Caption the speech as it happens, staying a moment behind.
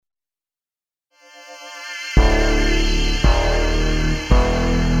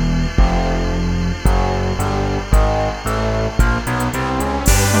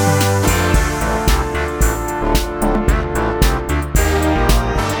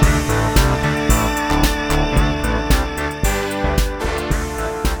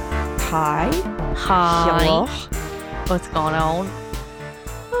Hi. Hello. What's going on?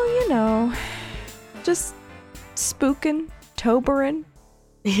 Oh, you know, just spooking, tobering,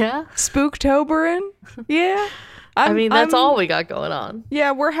 Yeah? spooktobering. Yeah. I mean, that's all we got going on.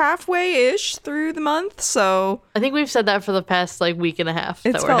 Yeah, we're halfway-ish through the month, so I think we've said that for the past, week and a half.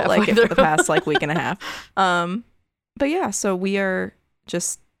 it's that we're felt like halfway it for through. the past, week and a half. But yeah, so we are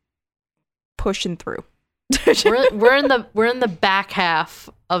just pushing through. we're in the back half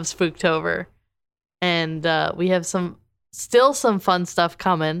of Spooktober, and we have still some fun stuff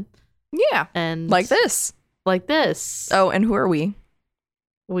coming. Yeah, And like this. Like this. Oh, and who are we?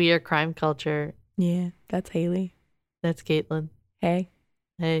 We are Crime Culture. Yeah, that's Haley. That's Caitlin. Hey.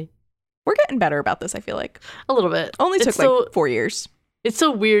 Hey. We're getting better about this, I feel like. A little bit. Only It's took so, 4 years. It's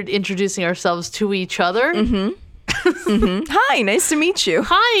so weird introducing ourselves to each other. Mm-hmm. Hi, nice to meet you.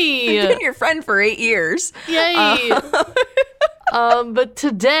 Hi. I've been your friend for 8 years. Yay. But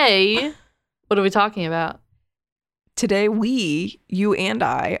today, what are we talking about? Today, you and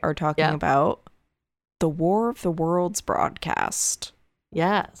I, are talking about the War of the Worlds broadcast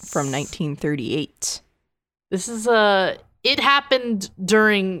Yes. from 1938. This is it happened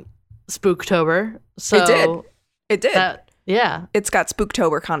during Spooktober. So It did. Yeah. It's got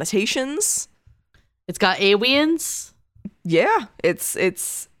Spooktober connotations. It's got aliens. Yeah, it's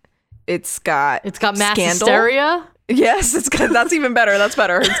got mass scandal. hysteria. Yes, that's even better. That's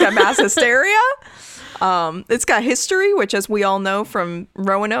better. It's got mass hysteria. It's got history, which, as we all know from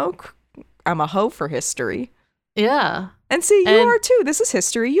Roanoke, I'm a hoe for history. Yeah. And see, you are too. This is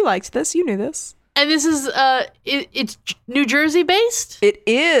history. You liked this. You knew this. And this is it's New Jersey based. It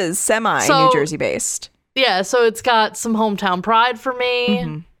is New Jersey based. Yeah, so it's got some hometown pride for me.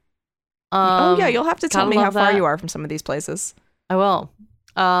 Mm-hmm. Oh yeah, you'll have to tell me how far you are from some of these places. I will.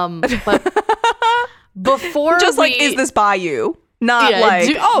 But before is this by you? Not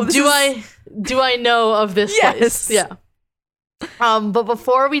do I know of this place? Yeah. But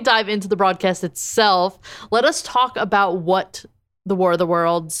before we dive into the broadcast itself, let us talk about what the War of the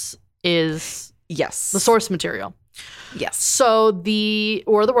Worlds is. Yes. The source material. Yes. So the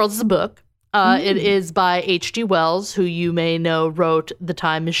War of the Worlds is a book. It is by H.G. Wells, who you may know wrote The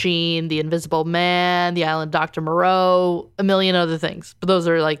Time Machine, The Invisible Man, The Island Dr. Moreau, a million other things. But those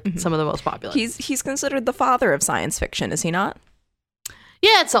are some of the most popular. He's considered the father of science fiction, is he not?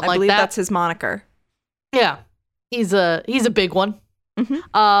 Yeah, it's something like that. I believe that's his moniker. Yeah. He's a big one.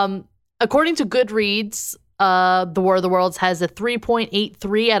 Mm-hmm. According to Goodreads, The War of the Worlds has a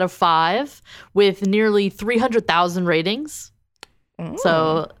 3.83 out of 5 with nearly 300,000 ratings.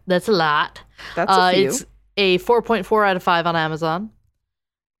 So that's a lot. That's a few. It's a 4.4 out of 5 on Amazon,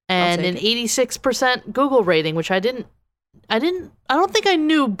 and an 86% Google rating, which I don't think I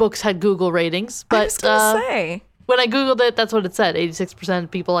knew books had Google ratings, but I was gonna say, when I Googled it, that's what it said. 86%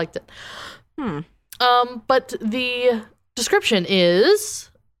 of people liked it. But the description is,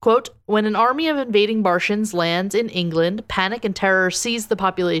 quote, when an army of invading Martians lands in England, panic and terror seize the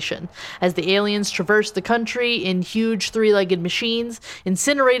population as the aliens traverse the country in huge three-legged machines,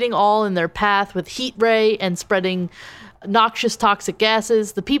 incinerating all in their path with heat ray and spreading noxious toxic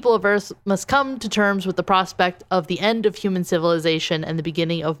gases. The people of Earth must come to terms with the prospect of the end of human civilization and the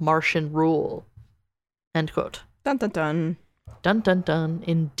beginning of Martian rule. End quote. Dun dun dun. Dun dun dun,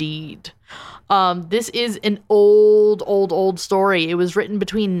 indeed. This is an old story. It was written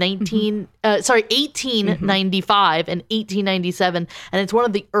between 1895 and 1897, and it's one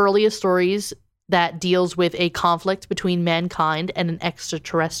of the earliest stories that deals with a conflict between mankind and an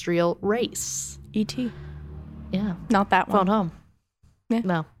extraterrestrial race. E.T. Yeah. Not that one. Phone home. Yeah.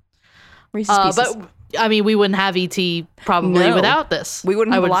 No. Reese's Pieces. But I mean, we wouldn't have E.T. probably without this. We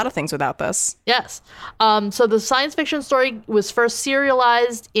wouldn't have a lot of things without this. Yes. So the science fiction story was first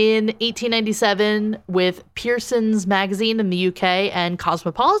serialized in 1897 with Pearson's magazine in the UK and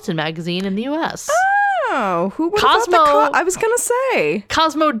Cosmopolitan magazine in the US. Oh, who would Cosmo? I was gonna say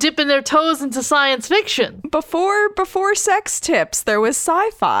Cosmo dipping their toes into science fiction. Before sex tips, there was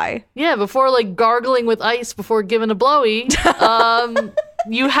sci-fi. Yeah, before gargling with ice before giving a blowy.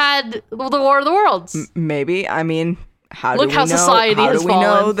 You had the War of the Worlds. Maybe. I mean, how do we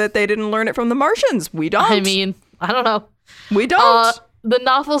know that they didn't learn it from the Martians? We don't. I mean, I don't know. We don't. The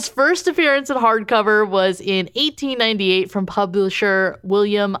novel's first appearance in hardcover was in 1898 from publisher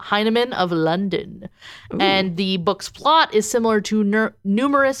William Heinemann of London. Ooh. And the book's plot is similar to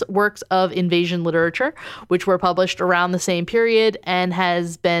numerous works of invasion literature, which were published around the same period and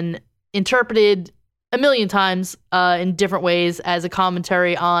has been interpreted a million times in different ways as a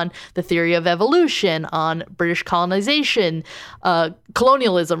commentary on the theory of evolution, on British colonization,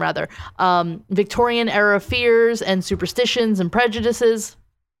 colonialism rather, Victorian era fears and superstitions and prejudices.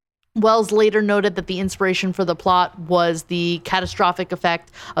 Wells later noted that the inspiration for the plot was the catastrophic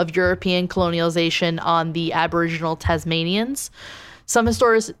effect of European colonialization on the Aboriginal Tasmanians. Some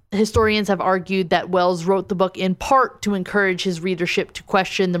historians have argued that Wells wrote the book in part to encourage his readership to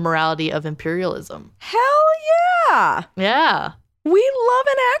question the morality of imperialism. Hell yeah. Yeah. We love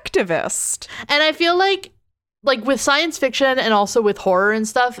an activist. And I feel like with science fiction and also with horror and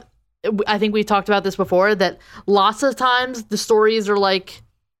stuff, I think we talked about this before, that lots of times the stories are like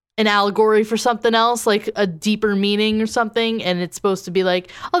an allegory for something else, like a deeper meaning or something, and it's supposed to be like,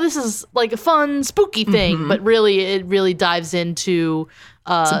 oh, this is like a fun, spooky thing, but really, it really dives into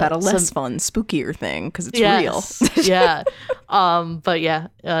it's about a less fun, spookier thing because it's real. Yeah. But yeah,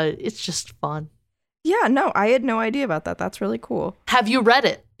 it's just fun. Yeah, no, I had no idea about that. That's really cool. Have you read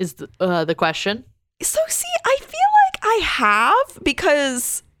it? Is the question. So see, I feel like I have,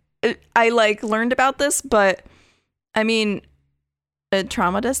 because I learned about this, but I mean,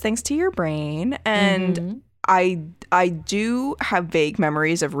 trauma does things to your brain, and I do have vague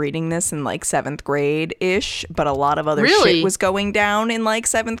memories of reading this in 7th grade ish, but a lot of other shit was going down in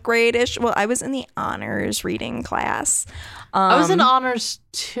 7th grade ish. Well, I was in the honors reading class. I was in honors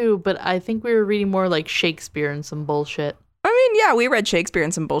too, but I think we were reading more like Shakespeare and some bullshit. I mean, yeah, we read Shakespeare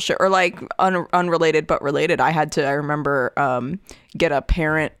and some bullshit, or unrelated but related. I remember get a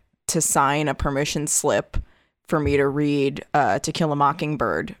parent to sign a permission slip for me to read To Kill a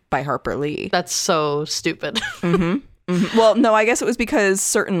Mockingbird by Harper Lee. That's so stupid. Well, no, I guess it was because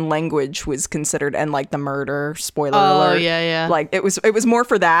certain language was considered, and the murder, spoiler alert. Oh, yeah. It was more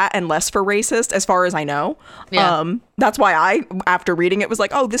for that and less for racist, as far as I know. Yeah. That's why I, after reading it, was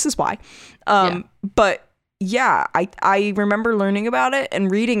like, oh, this is why. But yeah, I remember learning about it and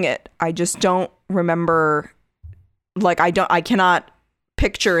reading it. I just don't remember, I cannot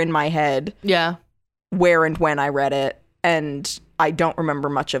picture in my head where and when I read it, and I don't remember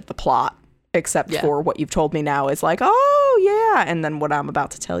much of the plot except for what you've told me now is oh yeah, and then what I'm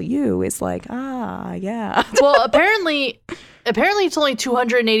about to tell you is yeah. Well, apparently it's only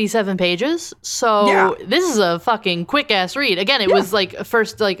 287 pages, so this is a fucking quick ass read. Again, it was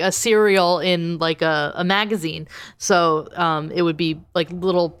first a serial in a magazine, so it would be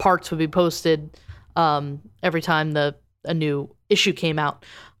little parts would be posted every time a new issue came out,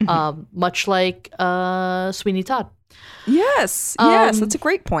 much like Sweeney Todd. Yes, that's a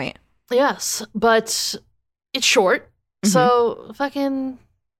great point. Yes, but it's short, so fucking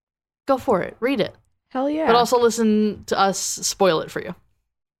go for it. Read it. Hell yeah. But also listen to us spoil it for you.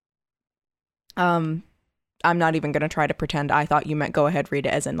 I'm not even going to try to pretend I thought you meant go ahead, read it,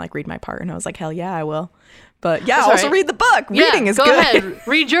 as in read my part. And I was like, hell yeah, I will. But yeah, also read the book. Reading is go good. Go ahead,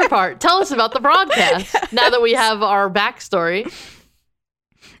 read your part. Tell us about the broadcast now that we have our backstory.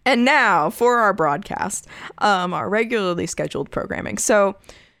 And now for our broadcast, our regularly scheduled programming. So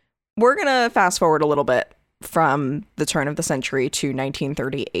we're going to fast forward a little bit from the turn of the century to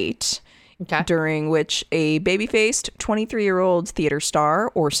 1938, during which a baby-faced 23-year-old theater star,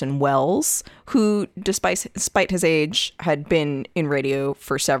 Orson Welles, who, despite his age, had been in radio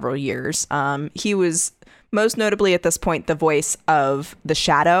for several years. He was most notably at this point the voice of The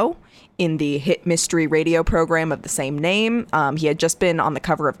Shadow in the hit mystery radio program of the same name. He had just been on the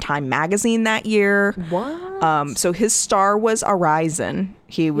cover of Time magazine that year. What? So his star was arisen.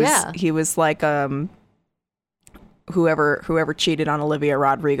 He was like whoever cheated on Olivia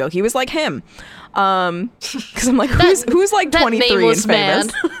Rodrigo. He was like him. Because I'm like, who's 23 and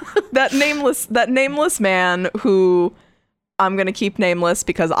famous? that nameless man who I'm gonna keep nameless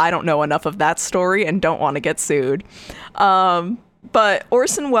because I don't know enough of that story and don't want to get sued. But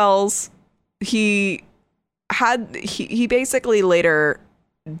Orson Welles, he basically later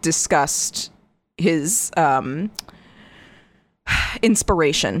discussed his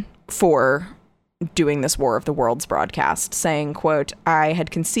inspiration for doing this War of the Worlds broadcast, saying, quote, "I had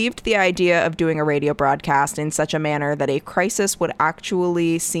conceived the idea of doing a radio broadcast in such a manner that a crisis would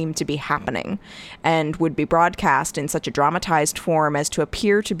actually seem to be happening and would be broadcast in such a dramatized form as to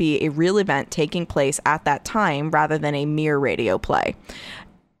appear to be a real event taking place at that time rather than a mere radio play."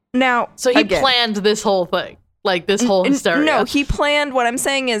 Now, so he planned this whole thing, this whole hysteria. No, he planned, what I'm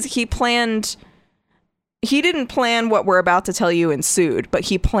saying is he didn't plan what we're about to tell you ensued, but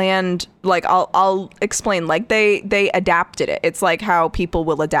he planned, I'll explain, they adapted it. It's like how people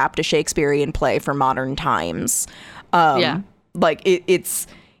will adapt a Shakespearean play for modern times.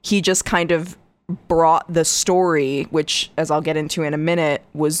 He just kind of brought the story, which, as I'll get into in a minute,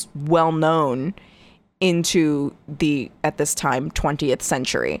 was well known into the, at this time, 20th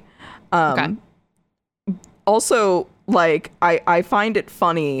century. Also, I find it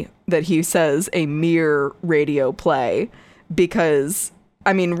funny that he says a mere radio play, because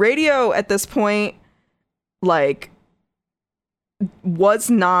I mean, radio at this point, like, was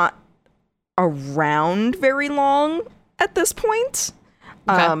not around very long at this point.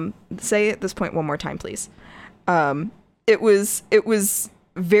 Okay. Say at this point one more time, please. It was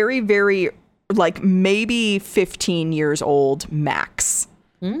very, very, like, maybe 15 years old max.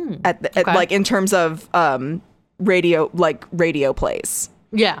 At like, in terms of radio plays.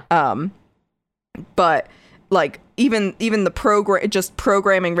 Yeah. But like even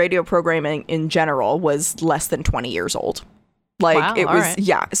the radio programming in general was less than 20 years old. Like, wow, it was, right.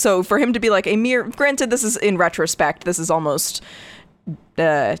 yeah. So for him to be like granted, this is in retrospect, this is almost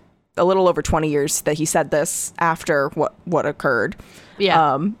a little over 20 years that he said this after what occurred.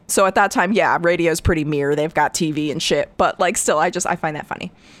 Yeah. So at that time, yeah, radio's pretty mere. They've got TV and shit, but like, still, I find that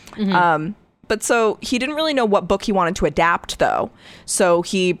funny. But so he didn't really know what book he wanted to adapt, though. So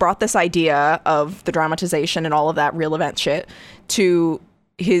he brought this idea of the dramatization and all of that real event shit to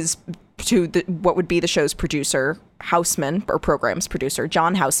what would be the show's producer, Houseman, or program's producer,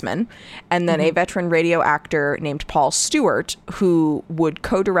 John Houseman, and then a veteran radio actor named Paul Stewart, who would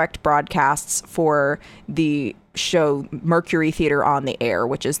co-direct broadcasts for the show Mercury Theater on the Air,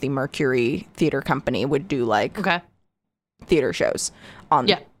 which is the Mercury Theater Company would do like theater shows on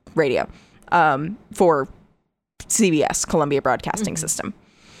radio for CBS, Columbia Broadcasting System.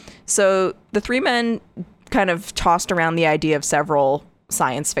 So the three men kind of tossed around the idea of several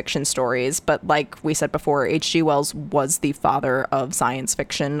science fiction stories, but like we said before, H.G. Wells was the father of science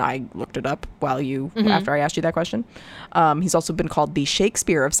fiction. I looked it up after I asked you that question. He's also been called the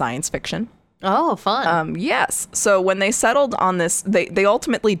Shakespeare of science fiction. Oh, fun. Yes. So when they settled on this, they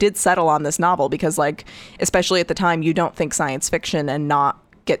ultimately did settle on this novel because, like, especially at the time, you don't think science fiction and not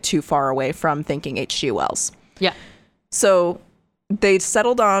get too far away from thinking H.G. Wells. Yeah. So they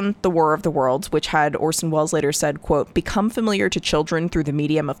settled on The War of the Worlds, which had, Orson Welles later said, quote, become familiar to children through the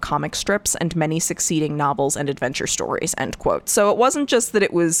medium of comic strips and many succeeding novels and adventure stories, end quote. So it wasn't just that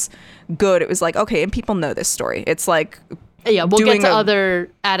it was good. It was like, okay, and people know this story. It's like... Yeah, we'll get to other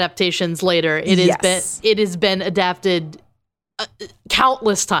adaptations later. It has been adapted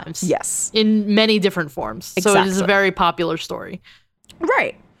countless times. Yes. In many different forms. Exactly. So it is a very popular story.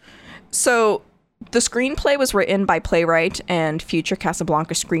 Right. So the screenplay was written by playwright and future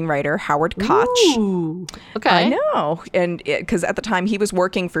Casablanca screenwriter Howard Koch. Ooh, okay. I know. And because at the time he was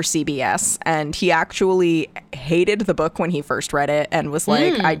working for CBS and he actually hated the book when he first read it and was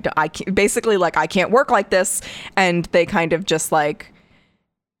like, I basically like, I can't work like this. And they kind of just like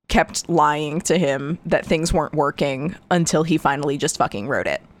kept lying to him that things weren't working until he finally just fucking wrote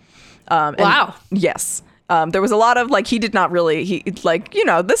it. Wow. Yes. There was a lot of like, he did not really,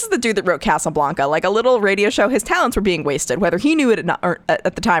 this is the dude that wrote Casablanca, like a little radio show. His talents were being wasted, whether he knew it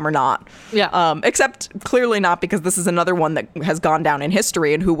at the time or not. Yeah. Except clearly not, because this is another one that has gone down in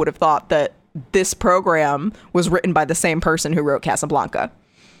history. And who would have thought that this program was written by the same person who wrote Casablanca?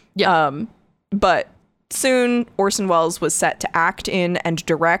 Yeah. But soon Orson Welles was set to act in and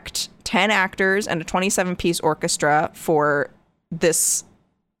direct 10 actors and a 27-piece orchestra for this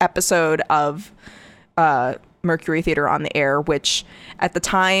episode of Mercury Theater on the Air, which at the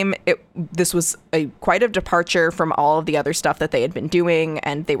time this was quite a departure from all of the other stuff that they had been doing,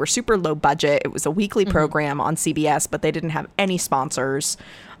 and they were super low budget. It was a weekly program on CBS, but they didn't have any sponsors.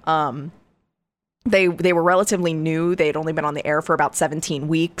 They were relatively new. They had only been on the air for about 17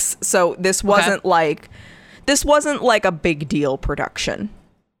 weeks, so this wasn't like a big deal production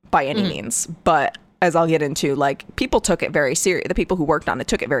by any means. But as I'll get into, like, people took it very serious. The people who worked on it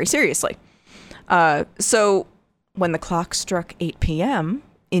took it very seriously. So when the clock struck 8 p.m.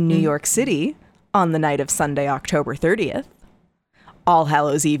 in New York City on the night of Sunday, October 30th, All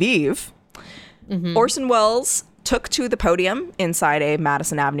Hallows Eve, Orson Welles took to the podium inside a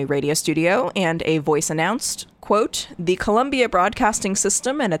Madison Avenue radio studio, and a voice announced, quote, "The Columbia Broadcasting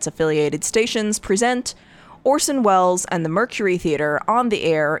System and its affiliated stations present Orson Welles and the Mercury Theater on the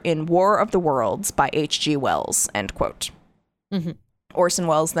Air in War of the Worlds by H.G. Wells," end quote. Orson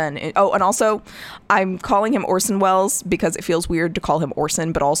Welles then... Oh, and also, I'm calling him Orson Welles because it feels weird to call him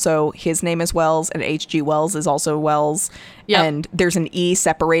Orson, but also his name is Wells and H.G. Wells is also Wells. Yep. And there's an E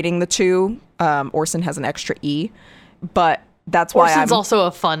separating the two. Orson has an extra E. But that's why Orson's also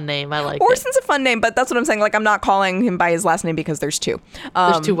a fun name. I like Orson's a fun name, but that's what I'm saying. Like, I'm not calling him by his last name because there's two.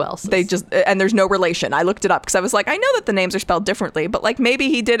 There's two Wells. And there's no relation. I looked it up because I was like, I know that the names are spelled differently, but like maybe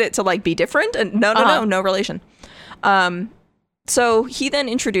he did it to like be different. And no relation. So he then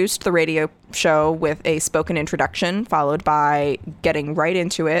introduced the radio show with a spoken introduction, followed by getting right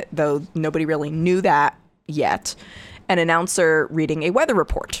into it, though nobody really knew that yet, an announcer reading a weather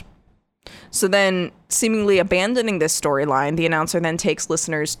report. So then, seemingly abandoning this storyline, the announcer then takes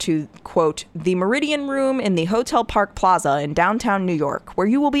listeners to, quote, the Meridian Room in the Hotel Park Plaza in downtown New York, where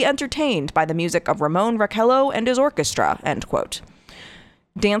you will be entertained by the music of Ramon Raquello and his orchestra, end quote.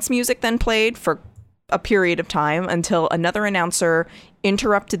 Dance music then played for a period of time until another announcer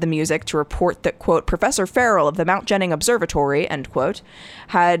interrupted the music to report that, quote, Professor Farrell of the Mount Jennings Observatory, end quote,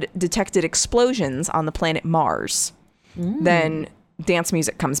 had detected explosions on the planet Mars. Then dance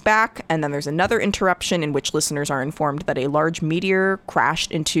music comes back, and then there's another interruption in which listeners are informed that a large meteor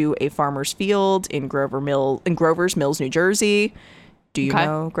crashed into a farmer's field in Grover's Mills, New Jersey. Do you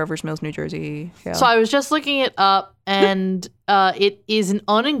know Grover's Mills, New Jersey? Yeah. So I was just looking it up, and it is an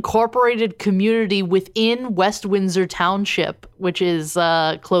unincorporated community within West Windsor Township, which is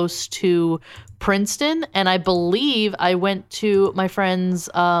close to Princeton. And I believe I went to my friend's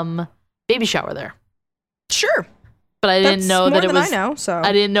baby shower there. Sure. But I didn't know that it was. I know, so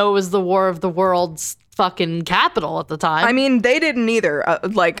I didn't know it was the War of the Worlds fucking capital at the time. I mean, they didn't either.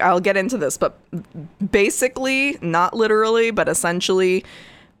 I'll get into this, but basically, not literally, but essentially,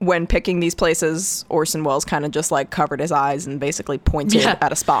 when picking these places, Orson Welles kind of just like covered his eyes and basically pointed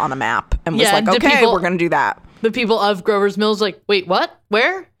at a spot on a map and was like, "Okay, we're gonna do that." The people of Grover's Mills like, "Wait, what?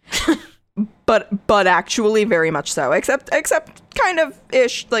 Where?" But actually, very much so. Except kind of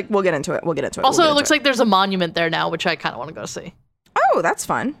ish. Like, we'll get into it. Also, it looks like there's a monument there now, which I kind of want to go see. Oh, that's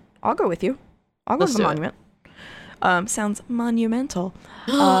fun. I'll go with you. I'll go to the monument. Sounds monumental.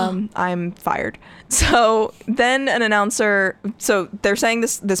 I'm fired. So then an announcer. So they're saying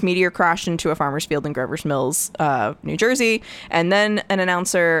this meteor crashed into a farmer's field in Grover's Mills, New Jersey, and then an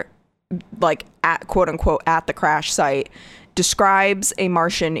announcer, like at quote unquote at the crash site, describes a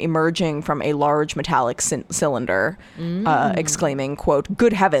Martian emerging from a large metallic cylinder, exclaiming, quote,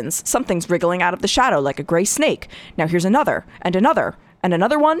 good heavens, something's wriggling out of the shadow like a gray snake. Now here's another, and another, and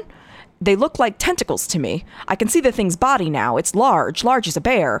another one. They look like tentacles to me. I can see the thing's body now. It's large as a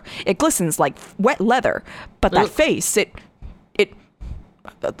bear. It glistens like wet leather. But that face,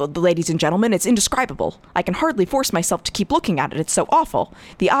 ladies and gentlemen, it's indescribable. I can hardly force myself to keep looking at it. It's so awful.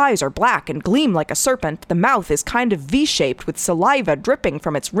 The eyes are black and gleam like a serpent. The mouth is kind of V-shaped with saliva dripping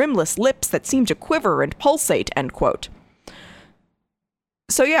from its rimless lips that seem to quiver and pulsate, end quote.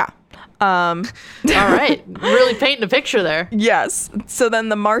 So yeah. All right. Really painting a picture there. Yes. So then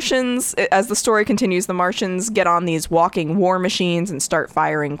the Martians, as the story continues, the Martians get on these walking war machines and start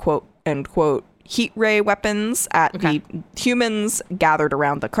firing, quote, end quote, heat ray weapons at the humans gathered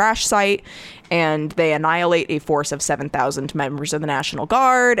around the crash site, and they annihilate a force of 7,000 members of the National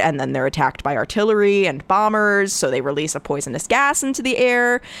Guard, and then they're attacked by artillery and bombers, so they release a poisonous gas into the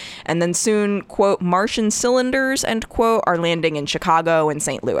air, and then soon, quote, Martian cylinders, end quote, are landing in Chicago and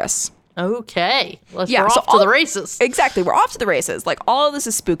St. Louis. Okay. We're off to the races. Exactly. We're off to the races. Like, all of this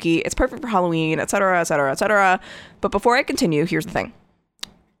is spooky. It's perfect for Halloween, etc., etc., etc. But before I continue, here's the thing.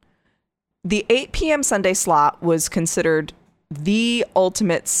 The 8 p.m. Sunday slot was considered the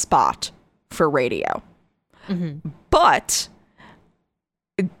ultimate spot for radio. Mm-hmm. But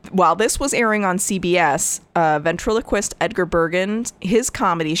while this was airing on CBS, ventriloquist Edgar Bergen, his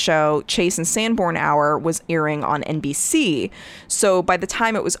comedy show Chase and Sanborn Hour was airing on NBC. So by the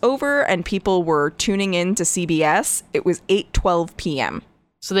time it was over and people were tuning in to CBS, it was 8:12 p.m.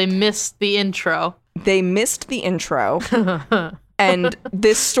 So they missed the intro. And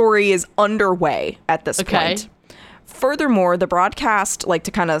this story is underway at this point. Furthermore, the broadcast, like to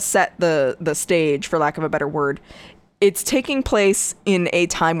kind of set the stage, for lack of a better word, it's taking place in a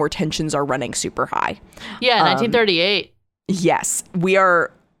time where tensions are running super high. Yeah, 1938. Yes. We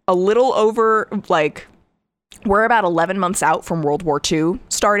are a little over, like, we're about 11 months out from World War II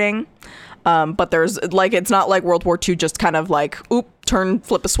starting. But there's, like, it's not like World War II just kind of like,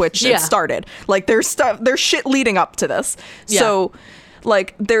 flip a switch, it started. Like, there's shit leading up to this. Yeah. So,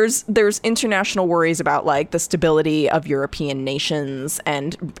 like, there's international worries about, like, the stability of European nations,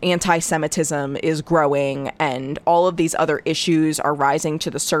 and anti-Semitism is growing, and all of these other issues are rising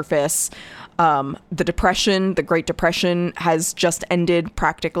to the surface. The Great Depression has just ended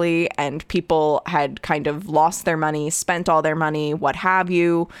practically, and people had kind of lost their money, spent all their money, what have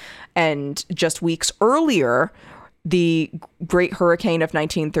you. And just weeks earlier, the Great Hurricane of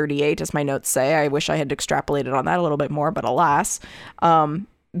 1938, as my notes say, I wish I had extrapolated on that a little bit more, but alas,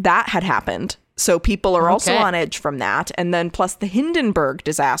 that had happened. So people are also on edge from that. And then plus the Hindenburg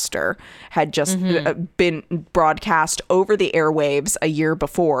disaster had just been broadcast over the airwaves a year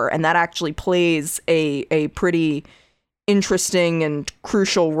before. And that actually plays a pretty interesting and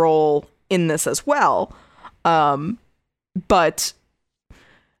crucial role in this as well. But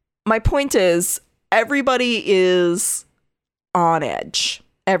my point is, everybody is on edge.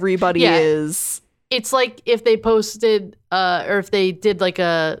 everybody is. It's like if they posted, or if they did like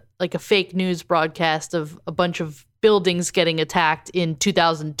a fake news broadcast of a bunch of buildings getting attacked in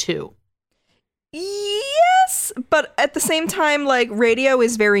 2002. Yes, but at the same time, like, radio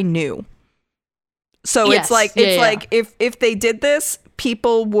is very new. So Yes. it's like if they did this,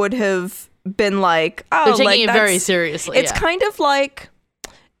 people would have been like, oh, They're taking like, it that's, very seriously. it's kind of like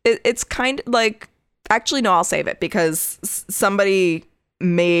it's kind of like, actually no, I'll save it because somebody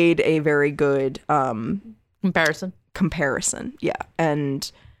made a very good comparison. Yeah,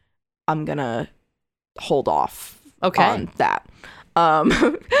 and I'm gonna hold off on that.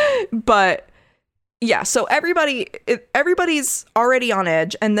 But yeah, so everybody's already on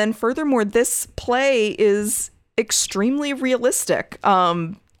edge, and then furthermore, this play is extremely realistic.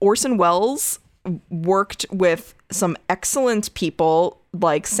 Orson Welles worked with some excellent people,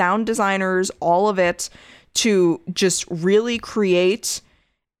 like sound designers, all of it, to just really create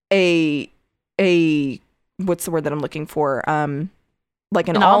a what's the word that I'm looking for? Like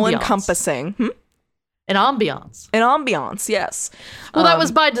an all-encompassing An ambiance, yes. Well, that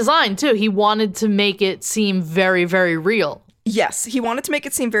was by design, too. He wanted to make it seem very, very real. Yes, he wanted to make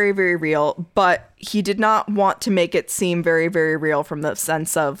it seem very, very real, but he did not want to make it seem very, very real from the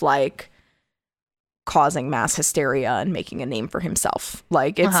sense of, like, causing mass hysteria and making a name for himself.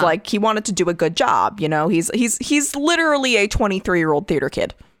 Like, it's like he wanted to do a good job, you know? He's literally a 23-year-old theater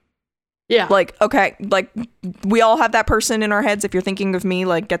kid. Yeah. Like, okay, like, we all have that person in our heads. If you're thinking of me,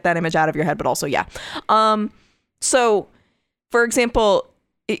 like, get that image out of your head, but also, yeah. So, for example,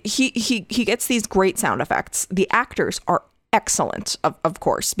 he gets these great sound effects. The actors are excellent, of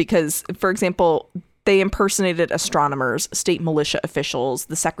course, because, for example, they impersonated astronomers, state militia officials,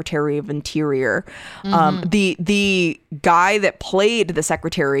 the Secretary of Interior. The guy that played the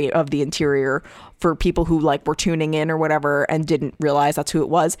Secretary of the Interior, for people who like were tuning in or whatever and didn't realize that's who it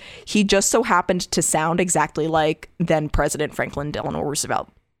was, he just so happened to sound exactly like then President Franklin Delano Roosevelt.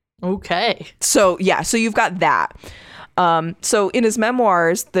 Okay. So yeah, so you've got that. So in his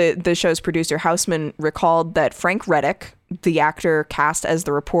memoirs, the show's producer Houseman recalled that Frank Reddick, the actor cast as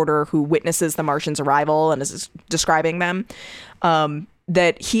the reporter who witnesses the Martians' arrival and is describing them,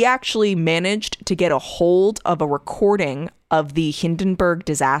 that he actually managed to get a hold of a recording of the Hindenburg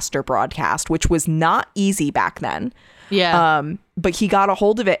disaster broadcast, which was not easy back then. Yeah. But he got a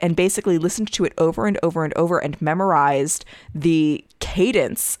hold of it and basically listened to it over and over and over and memorized the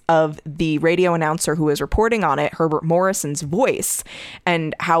cadence of the radio announcer who was reporting on it, Herbert Morrison's voice,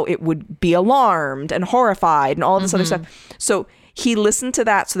 and how it would be alarmed and horrified and all this other stuff. So he listened to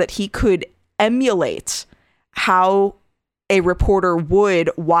that so that he could emulate how a reporter would,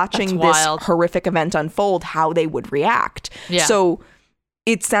 watching this horrific event unfold, how they would react. Yeah. So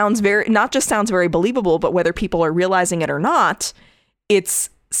it sounds not just sounds very believable, but whether people are realizing it or not, it's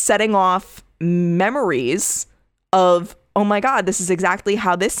setting off memories of, oh my God, this is exactly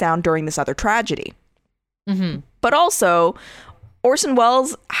how this sound during this other tragedy. But also, Orson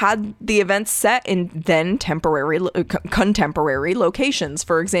Welles had the events set in then contemporary locations.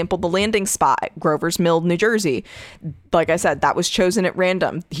 For example, the landing spot, Grover's Mill, New Jersey. Like I said, that was chosen at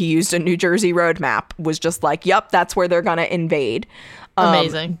random. He used a New Jersey road map, was just like, yep, that's where they're going to invade.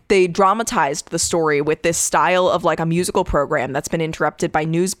 Amazing. They dramatized the story with this style of like a musical program that's been interrupted by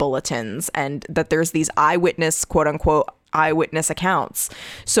news bulletins, and that there's these eyewitness, quote unquote, eyewitness accounts.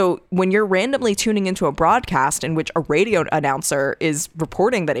 So when you're randomly tuning into a broadcast in which a radio announcer is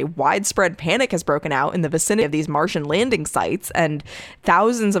reporting that a widespread panic has broken out in the vicinity of these Martian landing sites and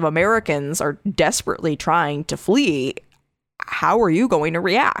thousands of Americans are desperately trying to flee, how are you going to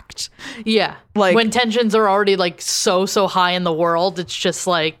react? Yeah. Like, when tensions are already like so high in the world, it's just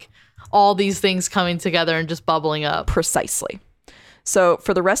like all these things coming together and just bubbling up. Precisely. So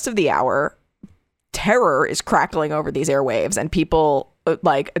for the rest of the hour, terror is crackling over these airwaves, and people,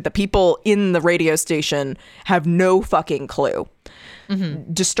 like the people in the radio station, have no fucking clue.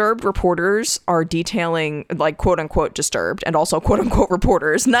 Disturbed reporters are detailing, like, quote unquote disturbed, and also quote unquote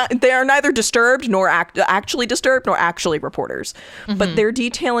reporters. They are neither disturbed nor actually disturbed nor actually reporters, but they're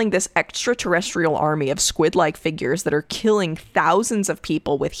detailing this extraterrestrial army of squid-like figures that are killing thousands of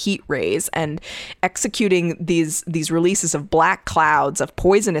people with heat rays and executing these releases of black clouds of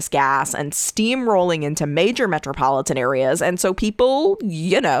poisonous gas and steam rolling into major metropolitan areas. And so people,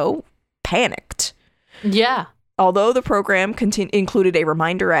 panicked. Yeah. Although the program included a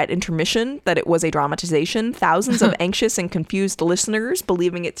reminder at intermission that it was a dramatization, thousands of anxious and confused listeners,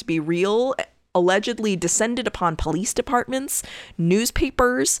 believing it to be real, allegedly descended upon police departments,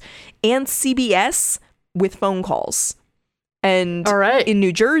 newspapers, and CBS with phone calls. And in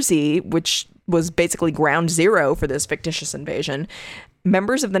New Jersey, which was basically ground zero for this fictitious invasion.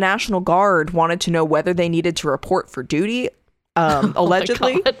 Members of the National Guard wanted to know whether they needed to report for duty.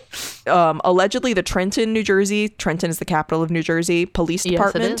 Allegedly, the Trenton is the capital of New Jersey, police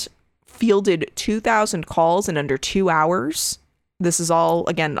department fielded 2,000 calls in under 2 hours. This is all,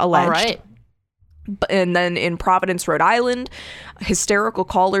 again, alleged. All right. And then in Providence, Rhode Island, hysterical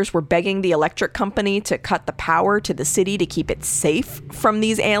callers were begging the electric company to cut the power to the city to keep it safe from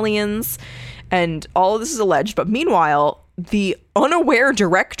these aliens. And all of this is alleged. But meanwhile, the unaware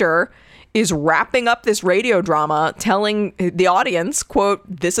director is wrapping up this radio drama, telling the audience, quote,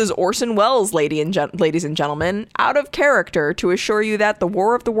 "This is Orson Welles, ladies and gentlemen, out of character to assure you that the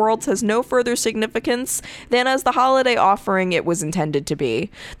War of the Worlds has no further significance than as the holiday offering it was intended to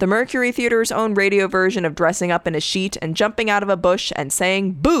be. The Mercury Theater's own radio version of dressing up in a sheet and jumping out of a bush and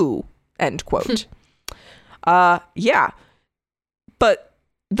saying boo," end quote. Yeah. But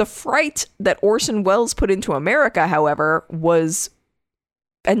the fright that Orson Welles put into America, however,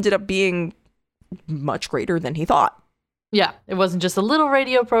 ended up being much greater than he thought. Yeah, it wasn't just a little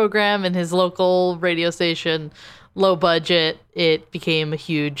radio program in his local radio station, low budget. It became a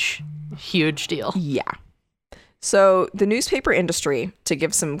huge, huge deal. Yeah. So the newspaper industry, to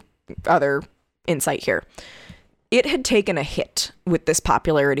give some other insight here, it had taken a hit with this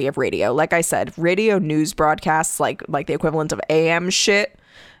popularity of radio. Like I said, radio news broadcasts, like the equivalent of AM shit,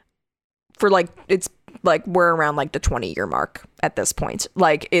 it's like we're around like the 20-year mark at this point.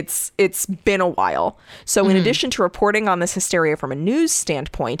 Like it's been a while. So in addition to reporting on this hysteria from a news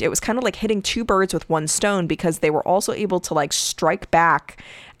standpoint, it was kind of like hitting two birds with one stone, because they were also able to like strike back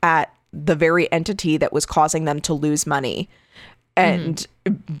at the very entity that was causing them to lose money, and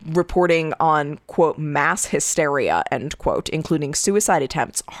reporting on, quote, mass hysteria, end quote, including suicide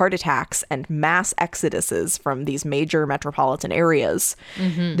attempts, heart attacks, and mass exoduses from these major metropolitan areas.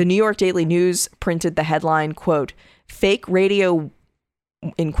 The New York Daily News printed the headline, quote, "Fake radio,"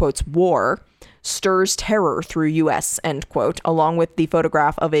 in quotes, "war stirs terror through U.S., end quote, along with the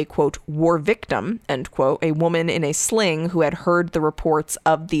photograph of a, quote, "war victim," end quote, a woman in a sling who had heard the reports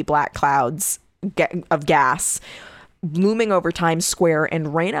of the black clouds of gas looming over Times Square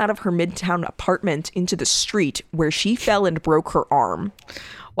and ran out of her Midtown apartment into the street, where she fell and broke her arm.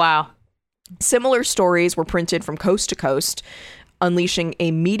 Wow. Similar stories were printed from coast to coast, unleashing a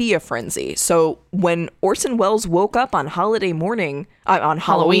media frenzy. So when Orson Welles woke up on Halloween morning, on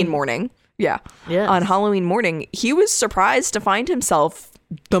Halloween morning, he was surprised to find himself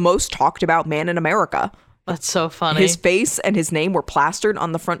the most talked about man in America. That's so funny. His face and his name were plastered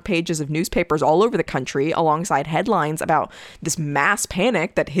on the front pages of newspapers all over the country, alongside headlines about this mass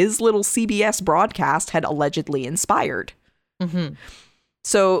panic that his little CBS broadcast had allegedly inspired.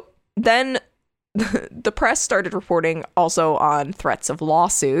 So then the press started reporting also on threats of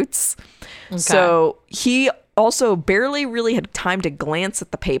lawsuits. Okay. So he also barely really had time to glance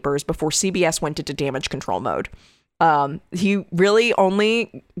at the papers before CBS went into damage control mode. He really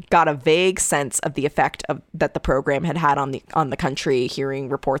only got a vague sense of the effect that the program had on the country, hearing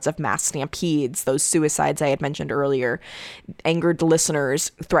reports of mass stampedes, those suicides I had mentioned earlier, angered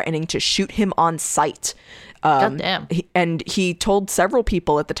listeners threatening to shoot him on sight. Goddamn. And he told several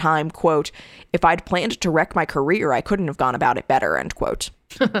people at the time, quote, "If I'd planned to wreck my career, I couldn't have gone about it better," end quote.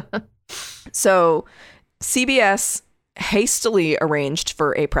 So CBS hastily arranged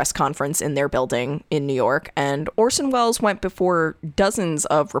for a press conference in their building in New York, and Orson Welles went before dozens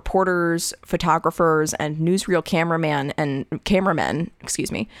of reporters, photographers, and newsreel cameramen,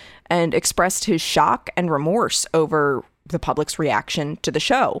 and expressed his shock and remorse over the public's reaction to the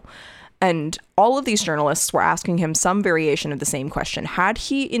show. And all of these journalists were asking him some variation of the same question. Had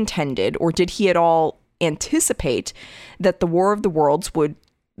he intended, or did he at all anticipate, that the War of the Worlds would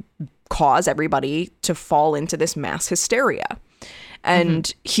cause everybody to fall into this mass hysteria?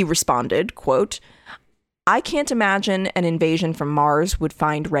 And he responded, quote, "I can't imagine an invasion from Mars would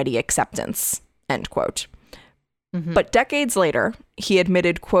find ready acceptance," end quote. But decades later, he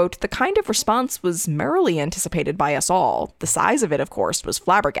admitted, quote, "The kind of response was merrily anticipated by us all. The size of it, of course, was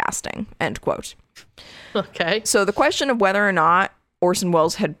flabbergasting," end quote. Okay. So the question of whether or not Orson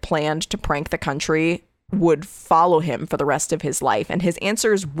Welles had planned to prank the country would follow him for the rest of his life, and his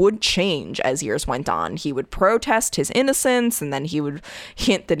answers would change as years went on. He would protest his innocence, and then he would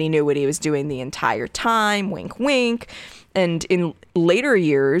hint that he knew what he was doing the entire time, wink, wink. And in later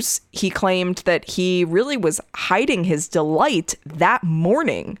years, he claimed that he really was hiding his delight that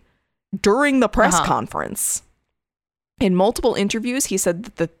morning during the press conference. In multiple interviews, he said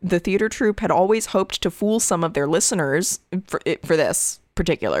that the theater troupe had always hoped to fool some of their listeners for this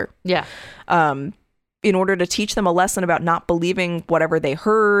particular. Yeah. in order to teach them a lesson about not believing whatever they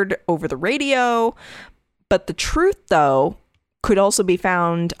heard over the radio. But the truth, though, could also be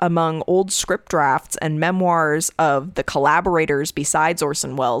found among old script drafts and memoirs of the collaborators besides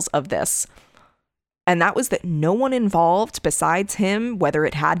Orson Welles of this. And that was that no one involved besides him, whether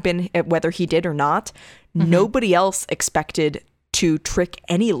he did or not, nobody else expected to trick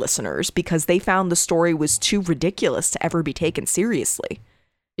any listeners because they found the story was too ridiculous to ever be taken seriously.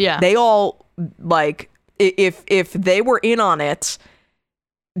 Yeah. They all, like, if they were in on it,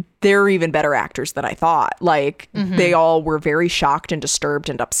 they're even better actors than I thought. Like, they all were very shocked and disturbed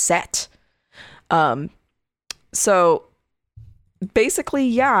and upset. So basically,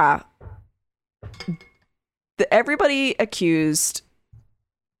 yeah, everybody accused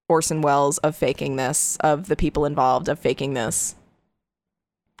Orson Welles of faking this, of the people involved of faking this.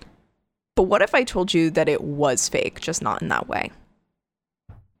 But what if I told you that it was fake, just not in that way?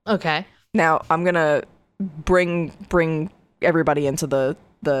 Okay. Now, I'm going to bring everybody into the...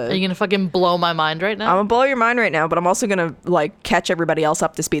 Are you gonna fucking blow my mind right now? I'm gonna blow your mind right now, but I'm also gonna like catch everybody else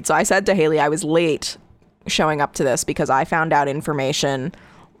up to speed. So I said to Haley I was late showing up to this because I found out information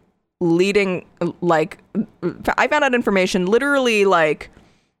literally like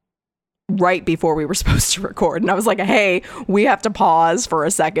right before we were supposed to record, and I was like, hey, we have to pause for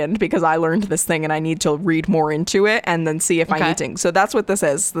a second because I learned this thing and I need to read more into it and then see if I need to. So that's what this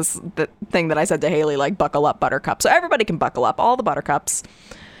is, the thing that I said to Haley, like, buckle up, buttercup. So everybody can buckle up, all the buttercups.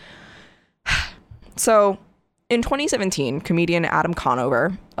 So in 2017, comedian Adam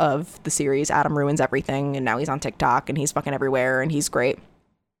Conover of the series Adam Ruins Everything, and now he's on TikTok and he's fucking everywhere and he's great,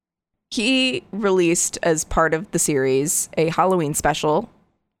 he released as part of the series a Halloween special,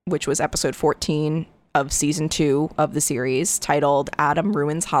 which was episode 14 of season 2 of the series, titled Adam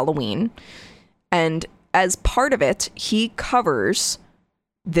Ruins Halloween. And as part of it, he covers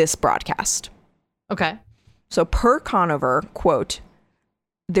this broadcast. Okay. So per Conover, quote,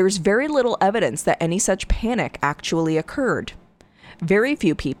 "There's very little evidence that any such panic actually occurred. Very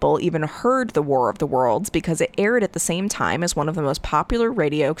few people even heard The War of the Worlds because it aired at the same time as one of the most popular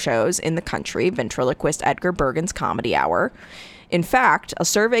radio shows in the country, ventriloquist Edgar Bergen's Comedy Hour. In fact, according to a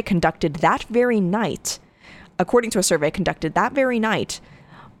survey conducted that very night,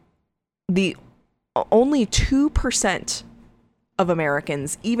 the only 2% of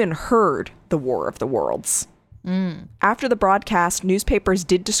Americans even heard The War of the Worlds. After the broadcast, newspapers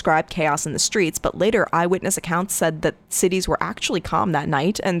did describe chaos in the streets, but later eyewitness accounts said that cities were actually calm that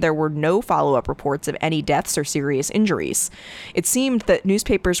night and there were no follow-up reports of any deaths or serious injuries. It seemed that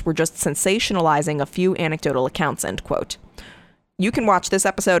newspapers were just sensationalizing a few anecdotal accounts," end quote. You can watch this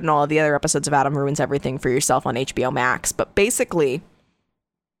episode and all of the other episodes of Adam Ruins Everything for yourself on HBO Max. But basically,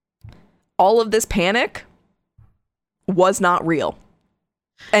 all of this panic was not real.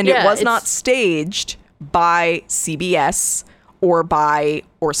 And it was not staged by CBS or by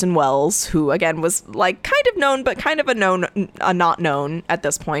Orson Welles, who, again, was like kind of known, but kind of a not known at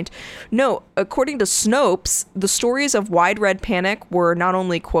this point. No, according to Snopes, the stories of Wide Red Panic were not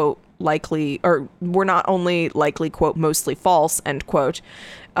only, quote, likely, quote, mostly false, end quote,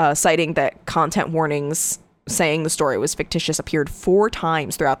 citing that content warnings saying the story was fictitious appeared 4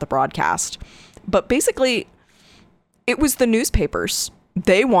 times throughout the broadcast. But basically, it was the newspapers.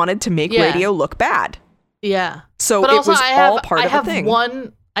 They wanted to make radio look bad. Yeah. So but it also, was all part of the thing.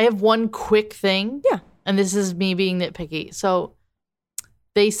 I have one quick thing. Yeah. And this is me being nitpicky. So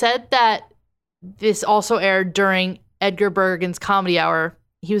they said that this also aired during Edgar Bergen's Comedy Hour.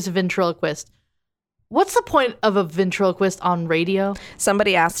 He was a ventriloquist. What's the point of a ventriloquist on radio?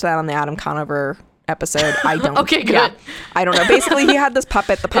 Somebody asked that on the Adam Conover episode. I don't. Okay, good. Yeah, I don't know. Basically, he had this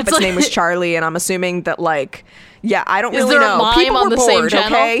puppet. The puppet's name was Charlie, and I'm assuming that, like, yeah, I don't really know. Is there a mime People on were the same bored,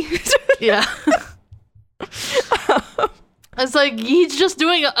 channel? okay? Yeah. It's like he's just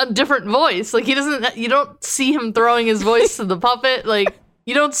doing a different voice. Like you don't see him throwing his voice to the puppet. Like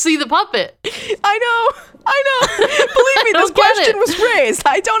you don't see the puppet. I know. Believe me, this question was raised.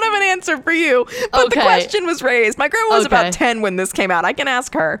 I don't have an answer for you, but the question was raised. My girl was about 10 when this came out. I can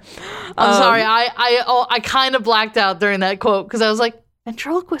ask her. I'm sorry. I kind of blacked out during that quote because I was like,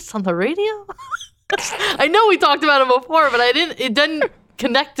 ventriloquist on the radio? I know we talked about it before, but it didn't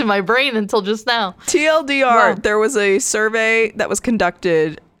connect to my brain until just now. TLDR, there was a survey that was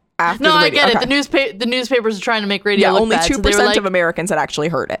conducted after the radio. I get it. The newspapers are trying to make radio look only bad. 2% of Americans had actually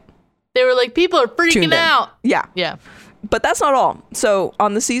heard it. They were like, people are freaking out. Yeah. But that's not all. So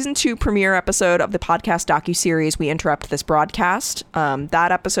on the season 2 premiere episode of the podcast docuseries, We Interrupt This Broadcast,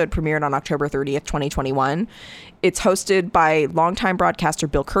 that episode premiered on October 30th, 2021. It's hosted by longtime broadcaster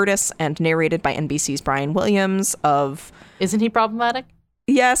Bill Curtis and narrated by NBC's Brian Williams of... Isn't he problematic?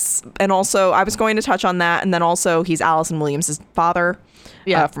 Yes, and also I was going to touch on that, and then also he's Allison Williams' father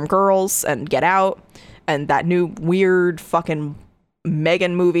from Girls and Get Out, and that new weird fucking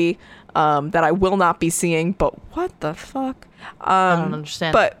Megan movie that I will not be seeing, but what the fuck? I don't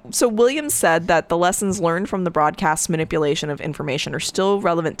understand. But so Williams said that the lessons learned from the broadcast manipulation of information are still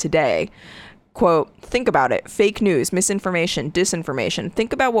relevant today. Quote, think about it. Fake news, misinformation, disinformation.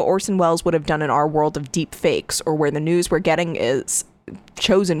 Think about what Orson Welles would have done in our world of deep fakes, or where the news we're getting is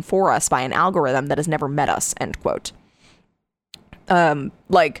chosen for us by an algorithm that has never met us, end quote.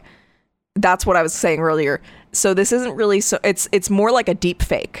 Like, that's what I was saying earlier. So this isn't really so it's more like a deep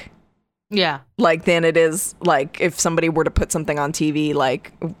fake. Yeah. Like, than it is like if somebody were to put something on TV,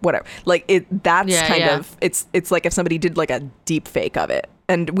 like whatever. Like of it's like if somebody did like a deep fake of it.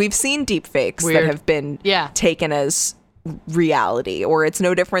 And we've seen deep fakes that have been taken as reality, or it's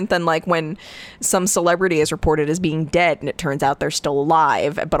no different than like when some celebrity is reported as being dead and it turns out they're still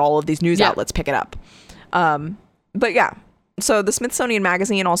alive, but all of these news outlets pick it up. But yeah. So the Smithsonian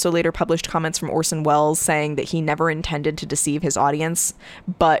Magazine also later published comments from Orson Welles saying that he never intended to deceive his audience,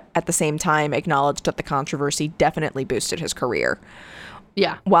 but at the same time acknowledged that the controversy definitely boosted his career.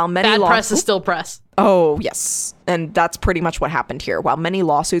 Yeah. While many bad press is still press. Oh, yes. And that's pretty much what happened here. While many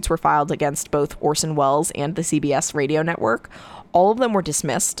lawsuits were filed against both Orson Welles and the CBS radio network, all of them were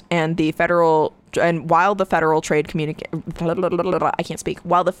dismissed, and while the Federal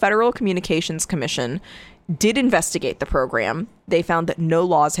Communications Commission did investigate the program, they found that no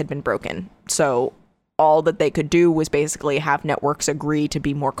laws had been broken. So all that they could do was basically have networks agree to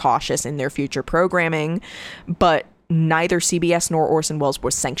be more cautious in their future programming, but neither CBS nor Orson Welles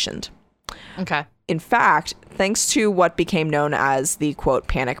was sanctioned. Okay. In fact, thanks to what became known as the, quote,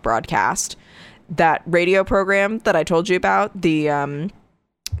 panic broadcast, that radio program that I told you about, the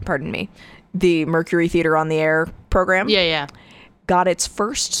Mercury Theater on the Air program, got its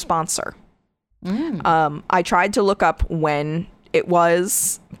first sponsor. I tried to look up when it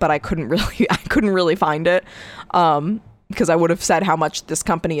was, but I couldn't really find it, because I would have said how much this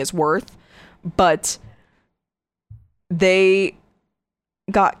company is worth. But they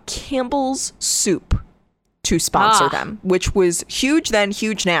got Campbell's Soup to sponsor them, which was huge then,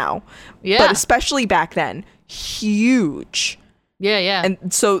 huge now. Yeah. But especially back then, huge. Yeah, yeah.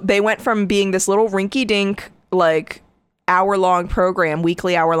 And so they went from being this little rinky-dink, like,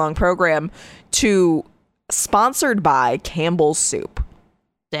 weekly hour-long program, to sponsored by Campbell's Soup.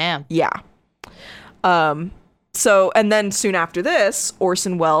 Damn. Yeah. So, and then soon after this,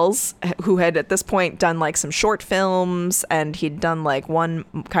 Orson Welles, who had at this point done like some short films, and he'd done like one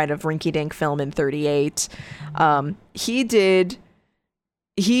kind of rinky-dink film in 1938,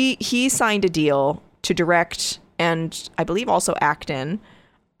 he signed a deal to direct and I believe also act in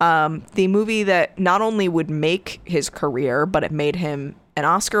the movie that not only would make his career, but it made him an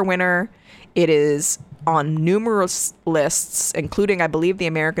Oscar winner. It is on numerous lists, including, I believe, the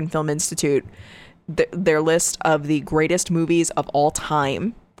American Film Institute, their list of the greatest movies of all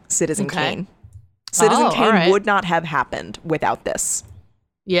time, Citizen Kane. Citizen Kane would not have happened without this.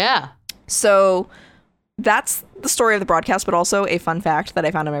 Yeah. So that's the story of the broadcast, but also a fun fact that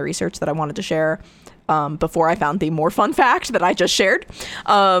I found in my research that I wanted to share before I found the more fun fact that I just shared.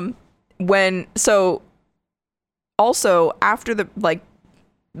 Also after the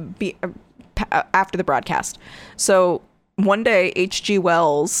after the broadcast. So one day H.G.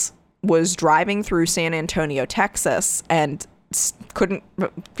 Wells was driving through San Antonio, Texas, and couldn't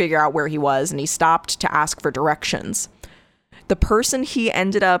figure out where he was, and he stopped to ask for directions. The person he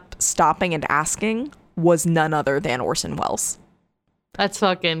ended up stopping and asking was none other than Orson Welles. That's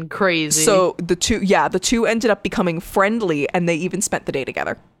fucking crazy. So the two ended up becoming friendly, and they even spent the day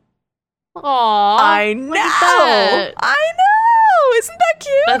together. Aww. I know. I know. Isn't that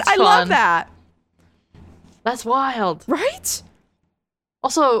cute? That's I fun. love that. That's wild. Right?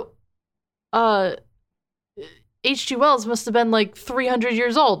 Also, H.G. Wells must have been like 300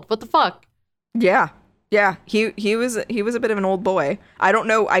 years old. What the fuck? Yeah. Yeah, he was a bit of an old boy. I don't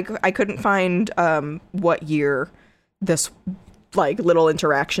know. I couldn't find what year this like little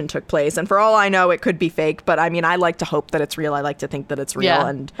interaction took place, and for all I know, it could be fake. But I mean, I like to hope that it's real. I like to think that it's real. Yeah,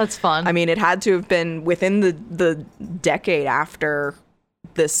 and that's fun. I mean, it had to have been within the decade after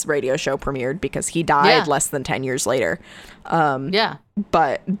this radio show premiered, because he died less than 10 years later.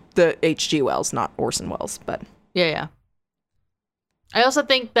 But the H.G. Wells, not Orson Welles. But yeah. I also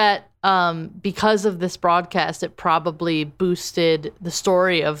think that because of this broadcast, it probably boosted the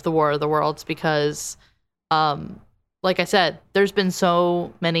story of the War of the Worlds, because, like I said, there's been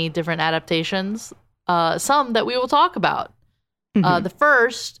so many different adaptations, some that we will talk about. The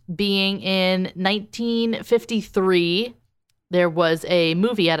first being in 1953, there was a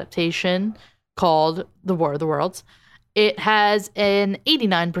movie adaptation called The War of the Worlds. It has an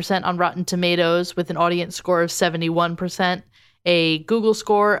 89% on Rotten Tomatoes with an audience score of 71%, a Google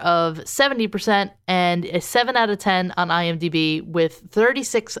score of 70%, and a 7 out of 10 on IMDb with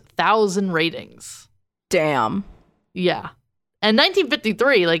 36,000 ratings. Damn. Yeah. And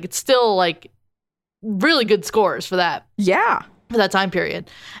 1953, like, it's still, like, really good scores for that. Yeah. For that time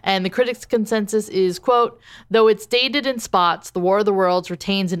period. And the critics' consensus is, quote, though it's dated in spots, The War of the Worlds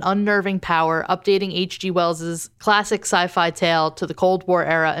retains an unnerving power, updating H.G. Wells's classic sci-fi tale to the Cold War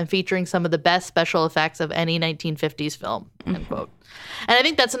era and featuring some of the best special effects of any 1950s film, end quote. And I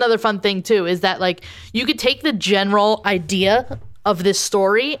think that's another fun thing, too, is that, like, you could take the general idea of this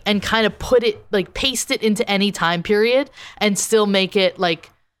story and kind of put it, like, paste it into any time period and still make it, like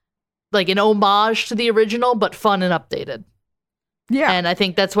an homage to the original, but fun and updated. Yeah. And I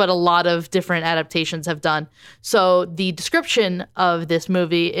think that's what a lot of different adaptations have done. So the description of this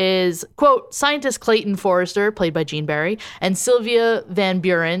movie is, quote, scientist Clayton Forrester, played by Gene Barry, and Sylvia Van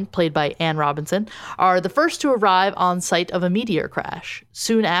Buren, played by Anne Robinson, are the first to arrive on site of a meteor crash.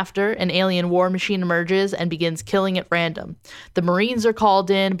 Soon after, an alien war machine emerges and begins killing at random. The Marines are called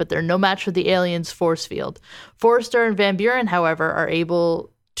in, but they're no match for the aliens' force field. Forrester and Van Buren, however, are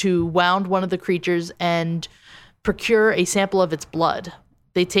able to wound one of the creatures and procure a sample of its blood.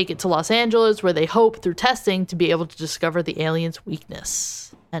 They take it to Los Angeles, where they hope, through testing, to be able to discover the alien's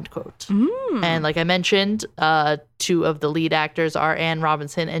weakness, end quote. And like I mentioned, 2 of the lead actors are Anne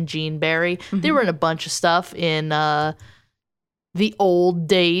Robinson and Gene Barry. They were in a bunch of stuff in the old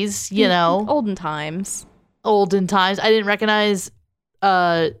days, you know. Olden times. Olden times. I didn't recognize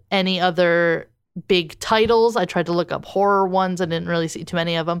any other big titles. I tried to look up horror ones. I didn't really see too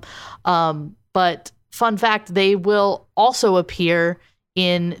many of them. But fun fact, they will also appear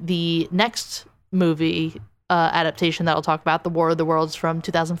in the next movie adaptation that I'll talk about, The War of the Worlds from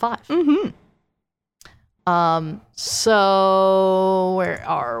 2005. So where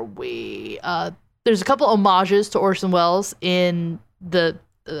are we? There's a couple homages to Orson Welles in the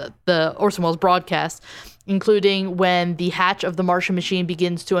Orson Welles broadcast, including when the hatch of the Martian machine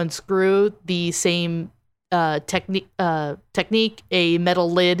begins to unscrew, the same technique, a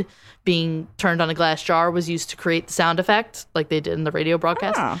metal lid being turned on a glass jar was used to create the sound effect, like they did in the radio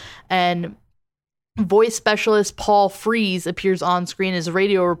broadcast. And voice specialist Paul Frees appears on screen as a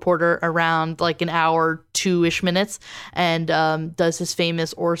radio reporter around like an hour, 2-ish minutes, and does his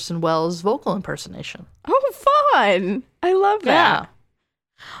famous Orson Welles vocal impersonation. Oh, fun. I love that.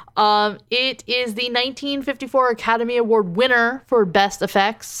 Yeah. It is the 1954 Academy Award winner for Best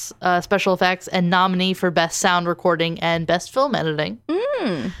Effects, Special Effects, and nominee for Best Sound Recording and Best Film Editing.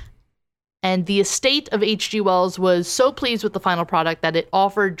 And the estate of H.G. Wells was so pleased with the final product that it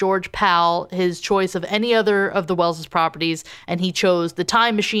offered George Pal his choice of any other of the Wells' properties, and he chose The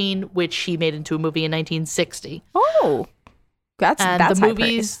Time Machine, which he made into a movie in 1960. Oh, that's the high movies.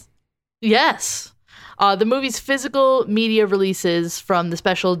 praise. Yes. The movie's physical media releases from the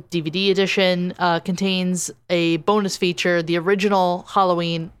special DVD edition contains a bonus feature, the original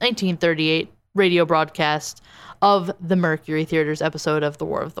Halloween 1938 radio broadcast of the Mercury Theater's episode of The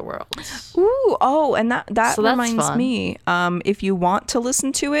War of the Worlds. Ooh, oh, and that So reminds fun. me, if you want to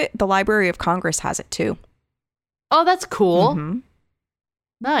listen to it, the Library of Congress has it too. Oh, that's cool.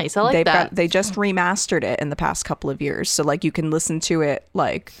 Nice. I like that. They just remastered it in the past couple of years. So like you can listen to it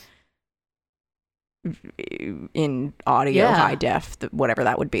like in audio high def, whatever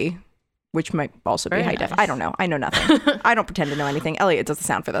that would be, which might also be high def. I don't know. I know nothing. I don't pretend to know anything. Elliot does the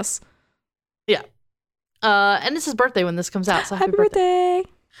sound for this. Yeah. And it's his birthday when this comes out. So happy birthday.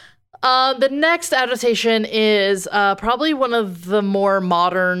 The next adaptation is probably one of the more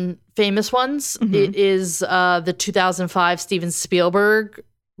modern, famous ones. It is the 2005 Steven Spielberg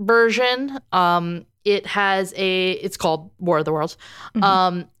version. It's called War of the Worlds.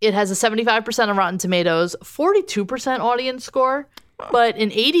 It has a 75% on Rotten Tomatoes, 42% audience score, but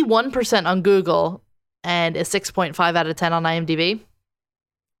an 81% on Google, and a 6.5 out of 10 on IMDb.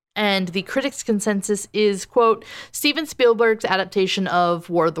 And the critics' consensus is, quote, Steven Spielberg's adaptation of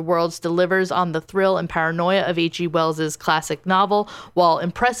War of the Worlds delivers on the thrill and paranoia of H.G. Wells's classic novel while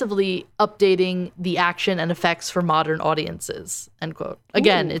impressively updating the action and effects for modern audiences, end quote.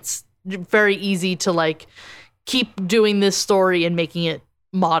 Again, it's very easy to like keep doing this story and making it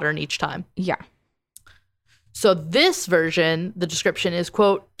modern each time. Yeah. So this version, the description is,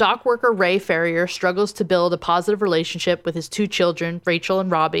 quote, dock worker Ray Ferrier struggles to build a positive relationship with his 2 children, Rachel and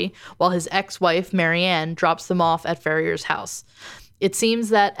Robbie, while his ex-wife, Marianne, drops them off at Ferrier's house. It seems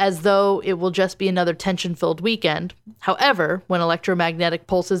that as though it will just be another tension-filled weekend. However, when electromagnetic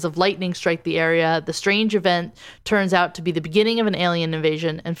pulses of lightning strike the area, the strange event turns out to be the beginning of an alien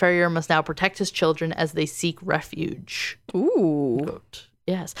invasion, and Ferrier must now protect his children as they seek refuge. Ooh. Quote.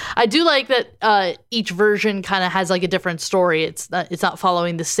 Yes. I do like that each version kind of has like a different story. It's not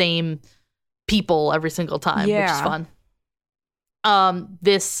following the same people every single time, which is fun.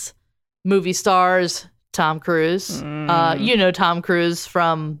 This movie stars Tom Cruise. You know Tom Cruise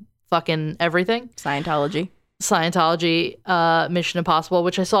from fucking everything. Scientology, Mission Impossible,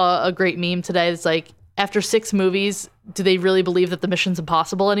 which I saw a great meme today. It's like, after 6 movies, do they really believe that the mission's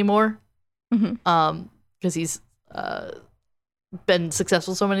impossible anymore? Because he's been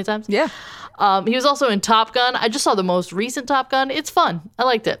successful so many times. Yeah. He was also in Top Gun. I just saw the most recent Top Gun. It's fun. I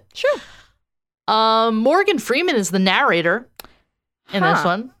liked it. Sure. Morgan Freeman is the narrator in this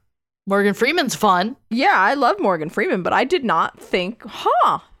one. Morgan Freeman's fun. Yeah, I love Morgan Freeman, but I did not think,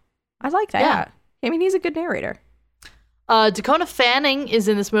 I like that. Yeah. I mean, he's a good narrator. Dakota Fanning is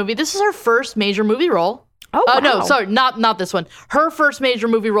in this movie. This is her first major movie role. Oh, wow. No, sorry, not this one. Her first major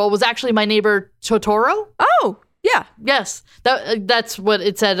movie role was actually My Neighbor Totoro. Oh, yeah. Yes, that's what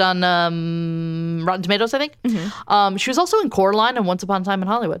it said on Rotten Tomatoes, I think. She was also in Coraline and Once Upon a Time in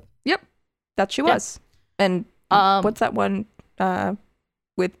Hollywood. Yep, that she was. And what's that one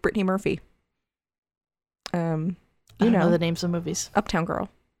with Brittany Murphy? I don't know the names of movies. Uptown Girl.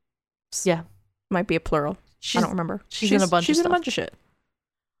 Yeah, might be a plural. I don't remember. She's in a bunch. She's in a bunch of shit.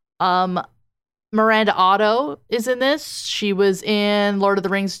 Miranda Otto is in this. She was in Lord of the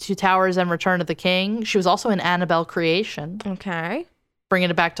Rings, Two Towers, and Return of the King. She was also in Annabelle Creation. Okay. Bringing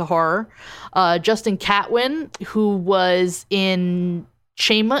it back to horror. Justin Chatwin, who was in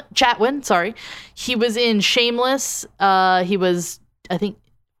Chatwin, sorry. He was in Shameless. He was, I think,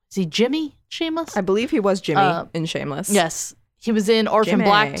 is he Jimmy Shameless? I believe he was Jimmy in Shameless. Yes. He was in Orphan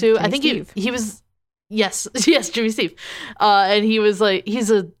Black too. I think he was, yes, Jimmy Steve. And he was like,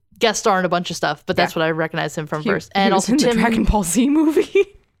 he's a guest star in a bunch of stuff, but that's what I recognize him from first. And he was also in the Dragon Ball Z movie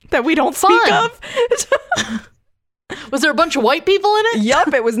that we don't speak of. Was there a bunch of white people in it?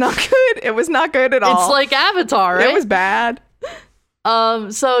 Yup, it was not good. It was not good at all. It's like Avatar, right? It was bad.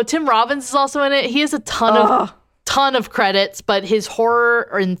 So Tim Robbins is also in it. He has a ton of credits, but his horror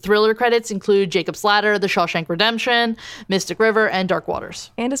and thriller credits include Jacob's Ladder, The Shawshank Redemption, Mystic River, and Dark Waters.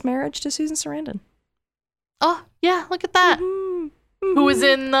 And his marriage to Susan Sarandon. Oh, yeah, look at that. Who was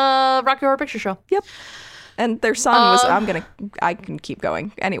in the Rocky Horror Picture Show. Yep. And their son was, I can keep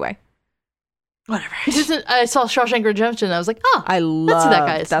going. Anyway. Whatever. I saw Shawshank Redemption and I was like, that's who that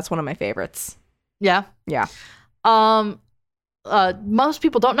guy is. That's one of my favorites. Yeah? Yeah. Most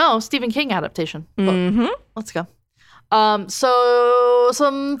people don't know Stephen King adaptation. Let's go. So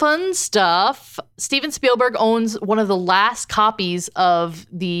some fun stuff. Steven Spielberg owns one of the last copies of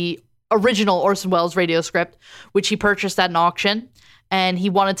the original Orson Welles radio script, which he purchased at an auction. And he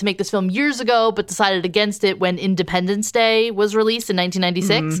wanted to make this film years ago, but decided against it when Independence Day was released in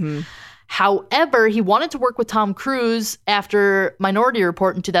 1996. However, he wanted to work with Tom Cruise after Minority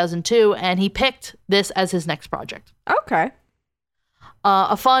Report in 2002, and he picked this as his next project. Okay.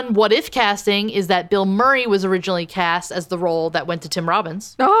 A fun what-if casting is that Bill Murray was originally cast as the role that went to Tim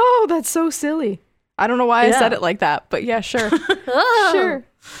Robbins. Oh, that's so silly. I don't know why I said it like that, but yeah, sure. Sure.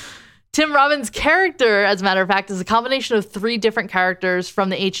 Tim Robbins' character, as a matter of fact, is a combination of 3 different characters from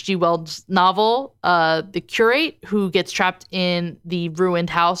the H.G. Wells novel. The curate, who gets trapped in the ruined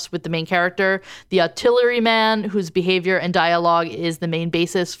house with the main character. The artilleryman, whose behavior and dialogue is the main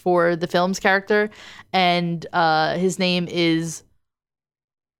basis for the film's character. And his name is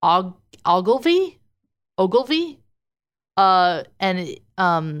Ogilvy?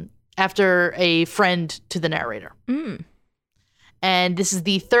 After a friend to the narrator. And this is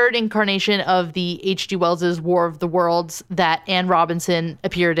the 3rd incarnation of the H.G. Wells' War of the Worlds that Anne Robinson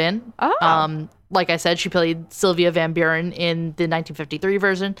appeared in. Like I said, she played Sylvia Van Buren in the 1953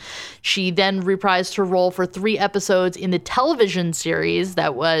 version. She then reprised her role for 3 episodes in the television series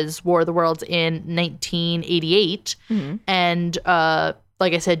that was War of the Worlds in 1988. And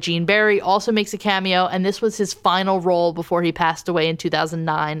like I said, Gene Barry also makes a cameo, and this was his final role before he passed away in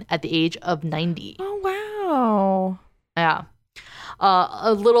 2009 at the age of 90. Oh, wow. Yeah.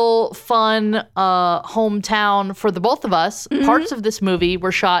 A little fun hometown for the both of us. Parts of this movie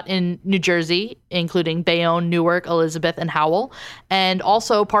were shot in New Jersey, including Bayonne, Newark, Elizabeth, and Howell. And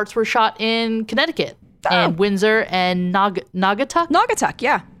also parts were shot in Connecticut and Windsor and Naugatuck. Naugatuck,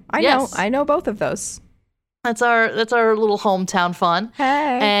 yeah. I know both of those. That's our little hometown fun.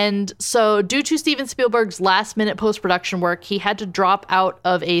 Hey. And so due to Steven Spielberg's last-minute post-production work, he had to drop out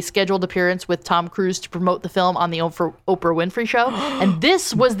of a scheduled appearance with Tom Cruise to promote the film on the Oprah Winfrey Show. And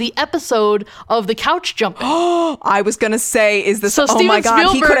this was the episode of the couch jumping. I was going to say, is this... So oh my God,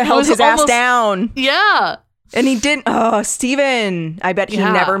 Spielberg he could have held his ass down. Yeah. And he didn't. Oh, Steven. I bet he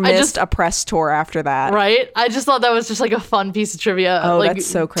never missed a press tour after that. Right? I just thought that was just like a fun piece of trivia. Oh, like, that's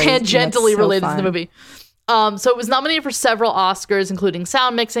so crazy. Tangentially related fun. to the movie. So it was nominated for several Oscars, including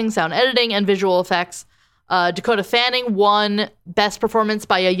sound mixing, sound editing, and visual effects. Dakota Fanning won Best Performance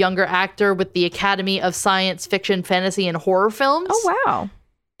by a Younger Actor with the Academy of Science Fiction, Fantasy, and Horror Films. Oh, wow.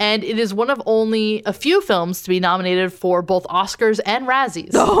 And it is one of only a few films to be nominated for both Oscars and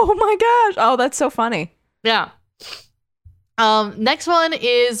Razzies. Oh, my gosh. Oh, that's so funny. Yeah. Next one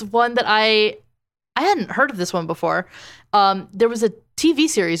is one that I hadn't heard of this one before. There was a TV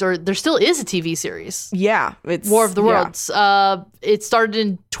series, or there still is a TV series. Yeah, it's War of the Worlds. It started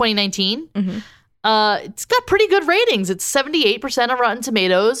in 2019. Mm-hmm. It's got pretty good ratings. It's 78% on Rotten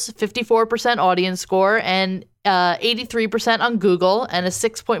Tomatoes, 54% audience score, and 83% on Google, and a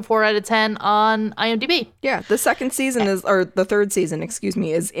 6.4 out of 10 on IMDb. Yeah, the second season the third season,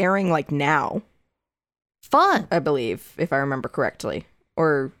 is airing like now. Fun. I believe, if I remember correctly,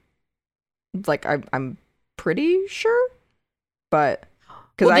 or like I'm pretty sure, but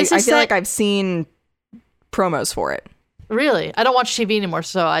because I feel like I've seen promos for it. Really? I don't watch TV anymore,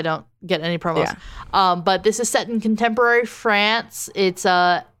 so I don't get any promos. Yeah. But this is set in contemporary France. It's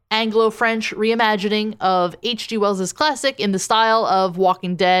a Anglo-French reimagining of H.G. Wells' classic in the style of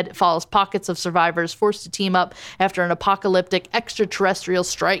Walking Dead. It follows pockets of survivors forced to team up after an apocalyptic extraterrestrial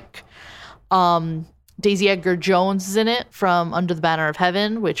strike. Daisy Edgar Jones is in it from Under the Banner of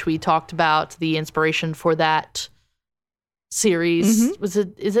Heaven, which we talked about the inspiration for that series. Mm-hmm.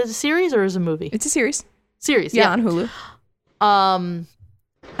 Is it a series or is it a movie? It's a series. Series, yeah, on Hulu.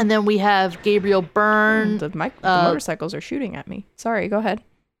 And then we have Gabriel Byrne. The motorcycles are shooting at me. Sorry, go ahead.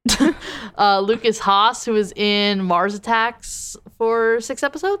 Lucas Haas, who was in Mars Attacks for 6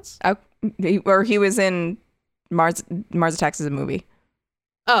 episodes. He was in Mars Attacks as a movie.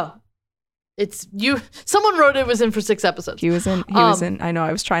 Oh, it's you. Someone wrote it was in for 6 episodes. He was in. I know.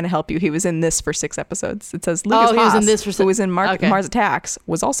 I was trying to help you. He was in this for 6 episodes. It says Lucas Haas, was in this for 6. Who was in Mars Attacks,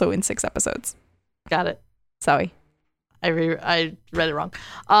 was also in 6 episodes. Got it. Sorry. I read it wrong.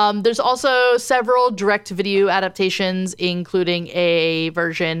 There's also several direct-to-video adaptations, including a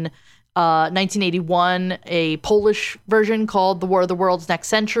version, 1981, a Polish version called The War of the Worlds Next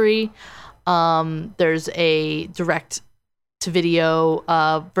Century. There's a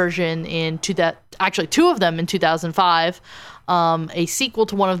direct-to-video version actually 2 of them in 2005. A sequel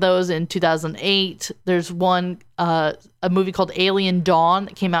to one of those in 2008. There's one, a movie called Alien Dawn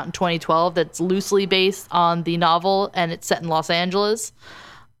that came out in 2012 that's loosely based on the novel, and it's set in Los Angeles.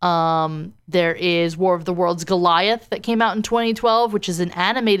 There is War of the Worlds Goliath that came out in 2012, which is an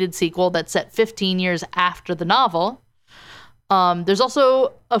animated sequel that's set 15 years after the novel. There's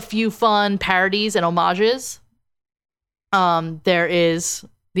also a few fun parodies and homages. There is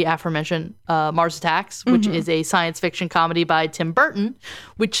the aforementioned Mars Attacks, which is a science fiction comedy by Tim Burton,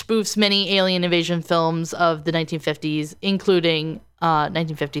 which spoofs many alien invasion films of the 1950s, including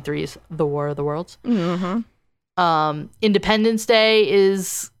 1953's The War of the Worlds. Mm-hmm. Independence Day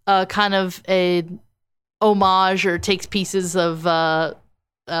is kind of a homage or takes pieces of the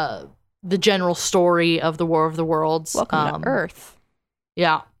general story of The War of the Worlds. Welcome to Earth.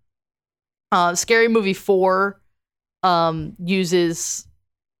 Yeah. Scary Movie 4 uses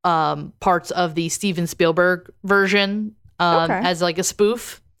parts of the Steven Spielberg version as like a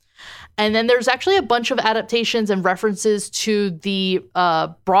spoof. And then there's actually a bunch of adaptations and references to the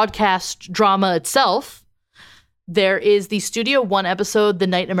broadcast drama itself. There is the Studio One episode, The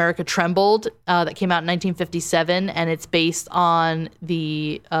Night America Trembled, that came out in 1957, and it's based on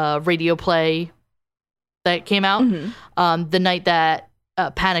the radio play that came out. Mm-hmm. The Night That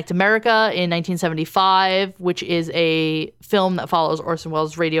Panicked America in 1975, which is a film that follows Orson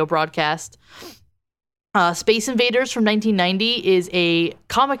Welles' radio broadcast. Space Invaders from 1990 is a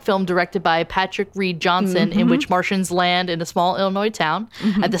comic film directed by Patrick Reed Johnson, in which Martians land in a small Illinois town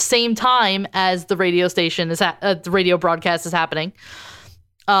at the same time as the radio station the radio broadcast is happening.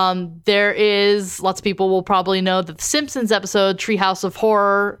 There is, lots of people will probably know that the Simpsons episode Treehouse of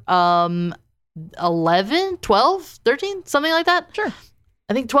Horror 11, 12, 13, something like that. Sure.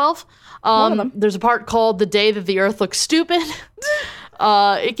 I think 12. There's a part called The Day That the Earth Looks Stupid.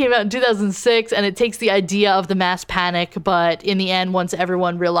 It came out in 2006, and it takes the idea of the mass panic, but in the end, once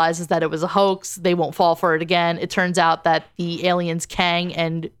everyone realizes that it was a hoax, they won't fall for it again. It turns out that the aliens Kang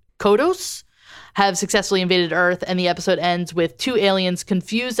and Kodos have successfully invaded Earth, and the episode ends with 2 aliens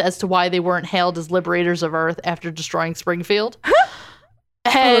confused as to why they weren't hailed as liberators of Earth after destroying Springfield.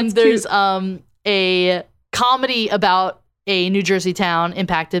 And there's a comedy about a New Jersey town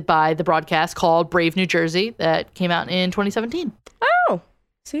impacted by the broadcast called Brave New Jersey that came out in 2017. Oh,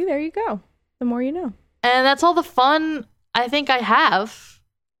 see, there you go. The more you know. And that's all the fun I think I have.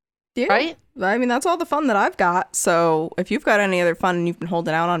 Yeah. Right? I mean, that's all the fun that I've got. So if you've got any other fun and you've been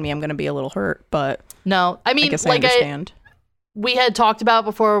holding out on me, I'm going to be a little hurt. But no, I mean, I guess I understand. We had talked about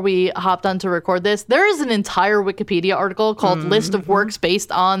before we hopped on to record this, there is an entire Wikipedia article called List of Works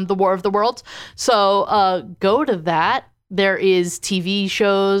Based on the War of the Worlds. So go to that. There is TV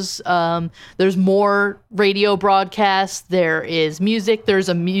shows. There's more radio broadcasts. There is music. There's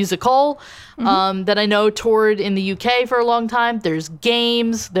a musical that I know toured in the UK for a long time. There's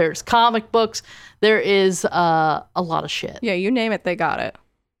games. There's comic books. There is a lot of shit. Yeah, you name it, they got it.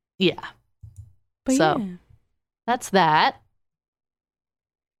 Yeah. But so yeah. that's that.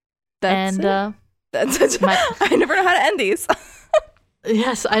 That's and it. I never know how to end these.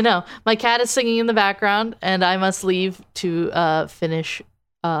 Yes, I know. My cat is singing in the background, and I must leave to finish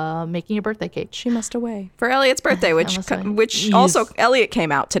making a birthday cake. She must away for Elliot's birthday, which Yes. also Elliot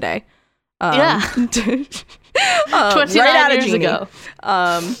came out today. Yeah, 29 right years ago.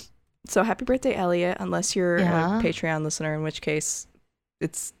 So happy birthday, Elliot! Unless you're a Patreon listener, in which case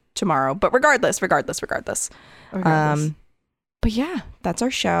it's tomorrow. But regardless. But yeah, that's our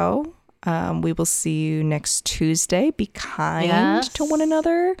show. We will see you next Tuesday. Be kind to one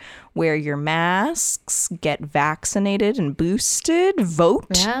another. Wear your masks. Get vaccinated and boosted. Vote.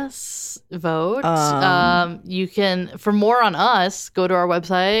 Yes, vote. You can, for more on us, go to our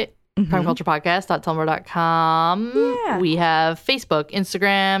website, crimeculturepodcast.tumblr.com. Yeah. We have Facebook,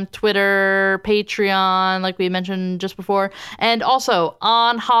 Instagram, Twitter, Patreon, like we mentioned just before. And also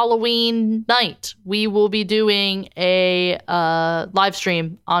on Halloween night, we will be doing a live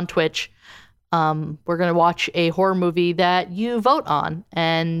stream on Twitch. We're going to watch a horror movie that you vote on.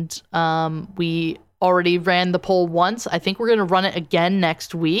 And we already ran the poll once. I think we're going to run it again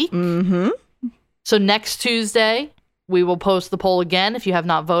next week. So next Tuesday, we will post the poll again if you have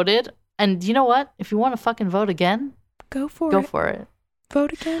not voted. And you know what? If you want to fucking vote again, go for it.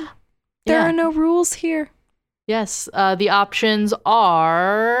 Vote again. There are no rules here. Yes. The options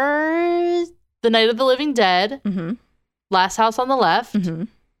are The Night of the Living Dead, Last House on the Left,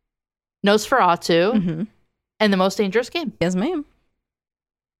 Nosferatu, and The Most Dangerous Game. Yes, ma'am.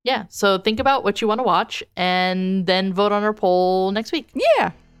 Yeah. So think about what you want to watch and then vote on our poll next week.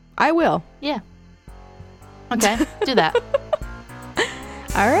 Yeah, I will. Yeah. Okay, do that.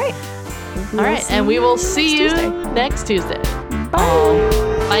 All right. All right, and we will see you next Tuesday. Bye.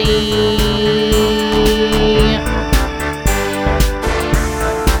 Bye.